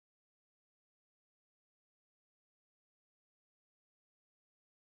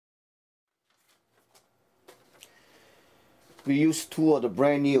We use two of the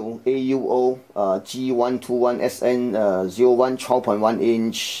brand new AUO G121SN01 12.1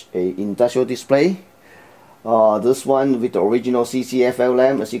 inch industrial display. This one with the original CCFL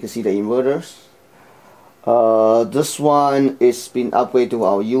lamp, as you can see the inverters. This one is been upgraded to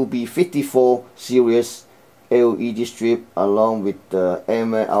our UB54 series LED strip along with the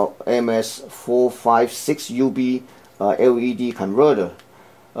MS456UB LED converter.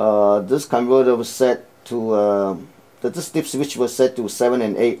 This converter was set to this dip switch was set to 7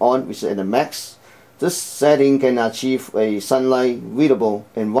 and 8 on, which is at the max. This setting can achieve a sunlight readable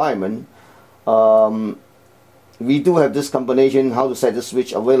environment. We do have this combination how to set the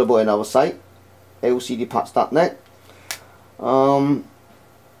switch available on our site, lcdparts.net.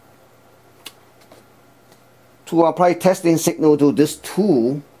 To apply testing signal to these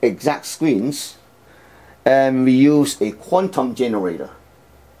two exact screens, and we use a quantum generator.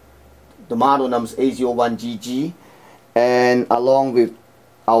 The model number is A01GG, and along with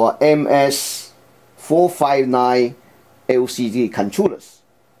our MS459 LCD controllers.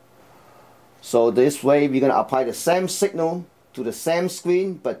 So this way we're going to apply the same signal to the same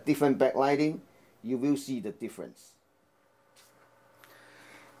screen but different backlighting. You will see the difference.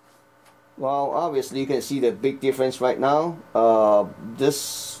 Well, obviously you can see the big difference right now.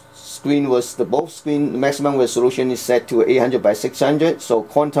 This screen was both screen maximum resolution is set to 800 by 600, so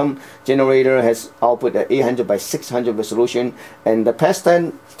quantum generator has output at 800 by 600 resolution, and the test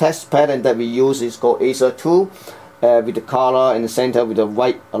pattern that we use is called Acer 2 with the color in the center with the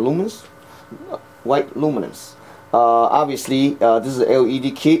white luminance. Obviously this is the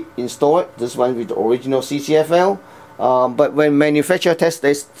LED kit installed, this one with the original CCFL, but when manufacturer test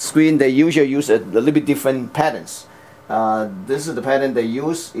this screen, they usually use a little bit different patterns. This is the pattern they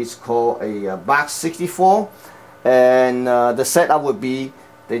use. It's called a box 64, and the setup would be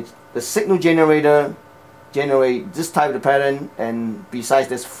the signal generator generate this type of pattern, and besides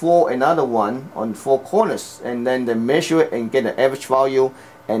there's another one on 4 corners, and then they measure it and get an average value,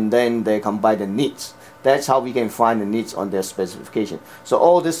 and then they combine the needs. That's how we can find the needs on their specification. So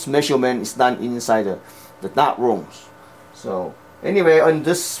all this measurement is done inside the dark rooms. So anyway, on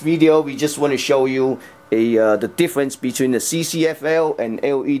this video we just want to show you the difference between the CCFL and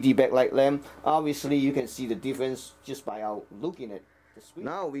LED backlight lamp. Obviously you can see the difference just by looking at the screen.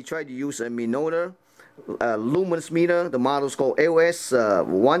 Now we try to use a Minolta luminance meter. The model is called AUO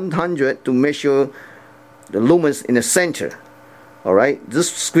 100 to measure the lumens in the center. Alright, this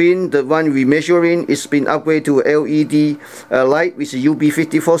screen, the one we measuring, is been upgraded to LED light with the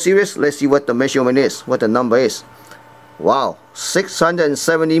UB54 series. Let's see what the measurement is, what the number is. Wow,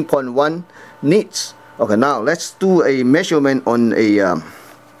 617.1 nits. Okay, now let's do a measurement on the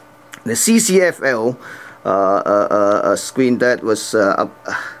CCFL screen that was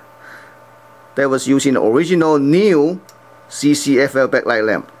using the original new CCFL backlight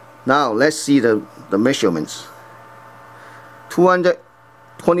lamp. Now let's see the measurements.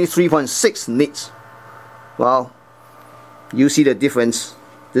 223.6 nits. Wow, you see the difference.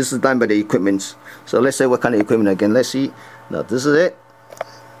 This is done by the equipment. So let's say what kind of equipment again. Let's see. Now this is it.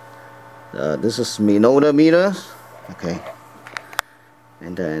 This is Minolta meter, okay,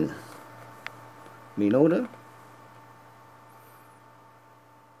 and then Minolta.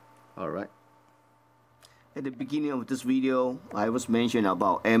 Alright, at the beginning of this video I was mentioning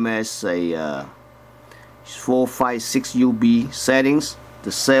about MS 456UB settings.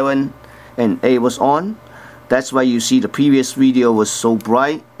 The 7 and 8 was on. That's why you see the previous video was so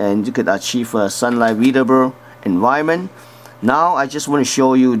bright and you could achieve a sunlight readable environment. Now I just want to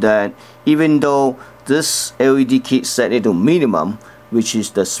show you that even though this LED kit set it to minimum, which is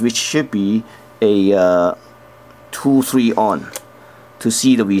the switch should be a 2-3 on, to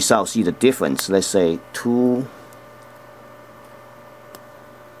see the result, see the difference. Let's say 2-3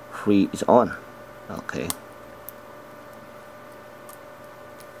 is on. Okay.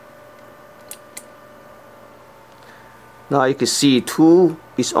 Now you can see 2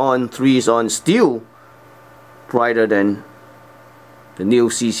 is on, 3 is on, still brighter than the new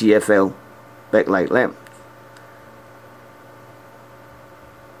CCFL backlight lamp.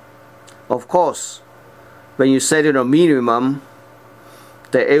 Of course, when you set it on minimum,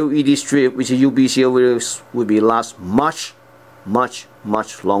 the LED strip which is UB series will be last much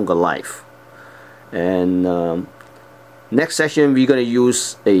longer life. And next session we're going to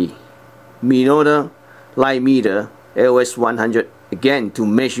use a Minolta light meter AUO 100 again to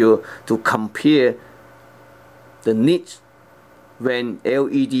measure, to compare the needs when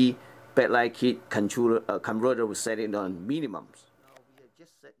LED backlight kit converter was set it on minimums. Now we have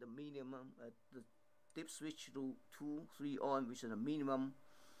just set the minimum the dip switch to 2-3 on, which is a minimum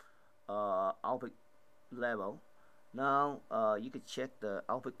output level. Now you can check the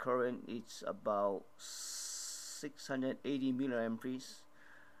output current. It's about 680 milliamperes.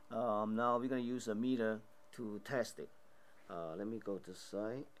 Now we're going to use a meter to test it. Let me go to the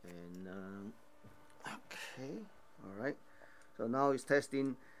side and okay, alright. So now it's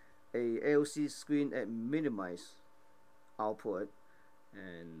testing a ALC screen at minimized output,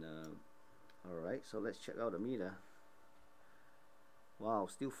 and alright, so let's check out the meter. Wow,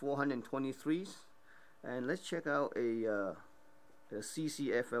 still 423s. And let's check out the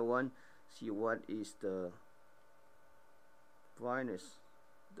CCFL one, see what is the brightness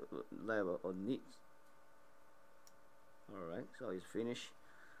level or needs. Alright, so it's finished.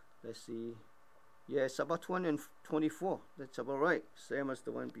 Let's see. Yeah, it's about 224. That's about right, same as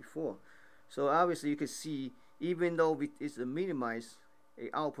the one before. So obviously you can see, even though it's a minimized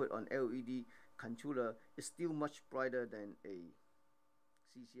output on LED controller, it's still much brighter than a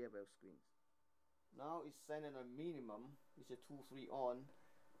CCFL screen. Now it's set at a minimum. It's a 2-3 on,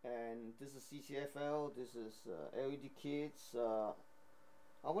 and this is CCFL. This is LED kits.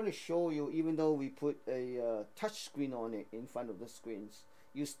 I want to show you, even though we put a touch screen on it in front of the screens,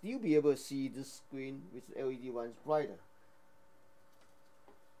 you still be able to see this screen with the LED ones brighter.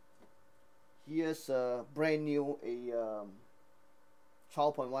 Here's a brand new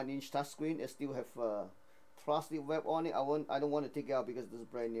 12.1 inch touch screen. It still have plastic wrap on it. I don't want to take it out because this is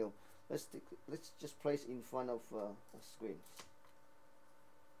brand new. Let's just place in front of the screen.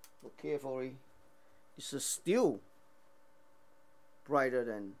 Look carefully. It's still brighter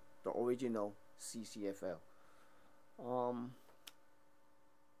than the original CCFL.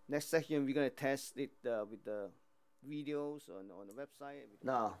 Next section we're gonna test it with the videos on the website.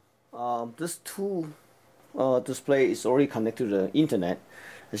 Now this tool display is already connected to the internet.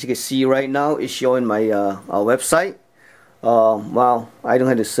 As you can see right now, it's showing my our website. Well, I don't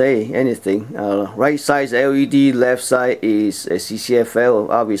have to say anything. Right side is LED, left side is a CCFL.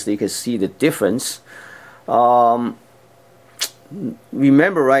 Obviously you can see the difference.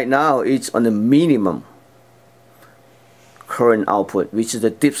 Remember, right now it's on the minimum current output, which is the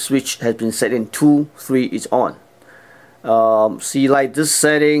dip switch has been set in 2-3 is on. See, like this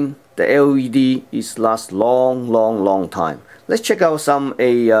setting, the LED is last long time. Let's check out some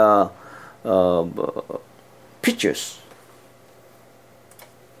pictures.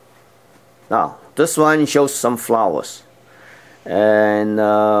 Now this one shows some flowers, and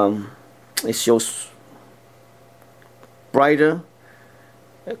it shows brighter,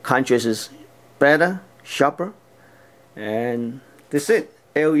 contrast is better, sharper, and that's it.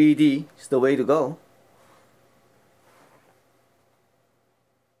 LED is the way to go.